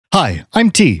Hi,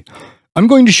 I'm Teeh. I'm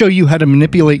going to show you how to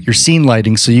manipulate your scene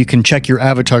lighting so you can check your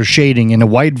avatar's shading in a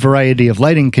wide variety of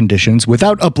lighting conditions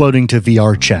without uploading to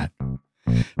VRChat.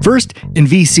 First, in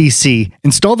VCC,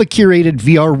 install the curated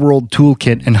VR World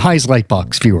Toolkit and High's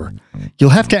Lightbox viewer. You'll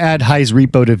have to add High's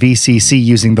repo to VCC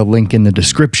using the link in the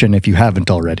description if you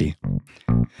haven't already.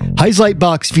 High's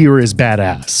Lightbox viewer is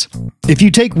badass. If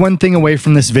you take one thing away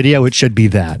from this video, it should be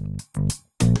that.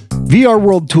 VR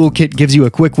World Toolkit gives you a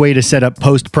quick way to set up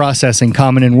post-processing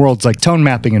common in worlds like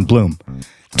Tonemapping and Bloom.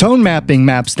 Tonemapping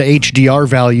maps the HDR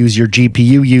values your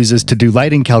GPU uses to do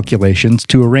lighting calculations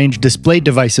to a range display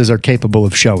devices are capable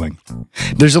of showing.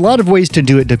 There's a lot of ways to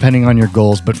do it depending on your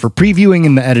goals, but for previewing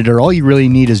in the editor, all you really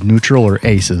need is neutral or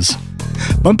aces.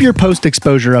 Bump your post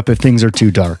exposure up if things are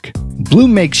too dark.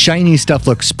 Bloom makes shiny stuff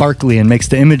look sparkly and makes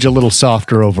the image a little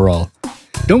softer overall.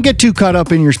 Don't get too caught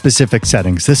up in your specific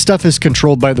settings. This stuff is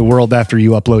controlled by the world after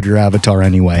you upload your avatar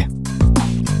anyway.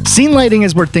 Scene lighting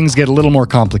is where things get a little more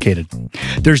complicated.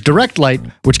 There's direct light,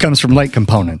 which comes from light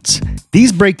components.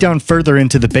 These break down further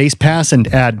into the base pass and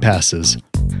add passes.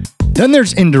 Then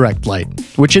there's indirect light,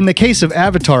 which in the case of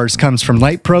avatars comes from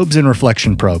light probes and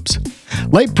reflection probes.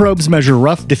 Light probes measure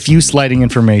rough, diffuse lighting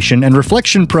information, and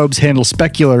reflection probes handle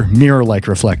specular, mirror-like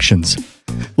reflections.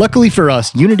 Luckily for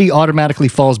us, Unity automatically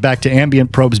falls back to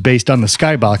ambient probes based on the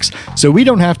skybox, so we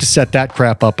don't have to set that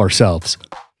crap up ourselves.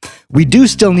 We do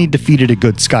still need to feed it a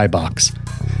good skybox.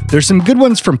 There's some good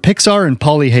ones from Pixar and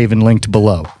Polyhaven linked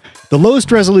below. The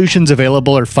lowest resolutions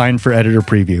available are fine for editor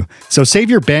preview, so save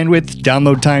your bandwidth,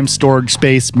 download time, storage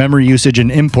space, memory usage,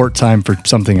 and import time for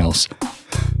something else.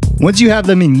 Once you have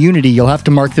them in Unity, you'll have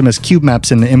to mark them as cube maps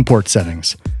in the import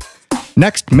settings.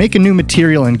 Next, make a new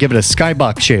material and give it a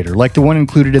skybox shader, like the one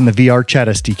included in the VRChat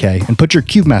SDK, and put your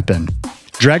cube map in.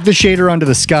 Drag the shader onto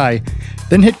the sky,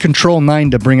 then hit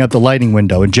Ctrl-9 to bring out the lighting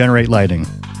window and generate lighting.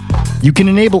 You can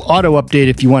enable auto update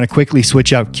if you want to quickly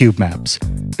switch out cube maps.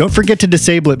 Don't forget to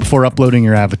disable it before uploading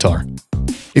your avatar.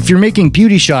 If you're making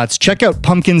beauty shots, check out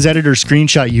Pumkin's editor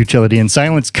screenshot utility and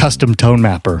silence custom tone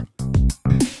mapper.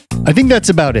 I think that's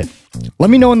about it. Let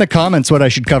me know in the comments what I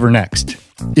should cover next.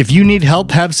 If you need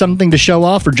help, have something to show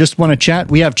off, or just want to chat,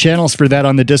 we have channels for that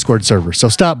on the Discord server, so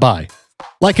stop by.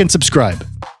 Like and subscribe.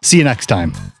 See you next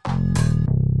time.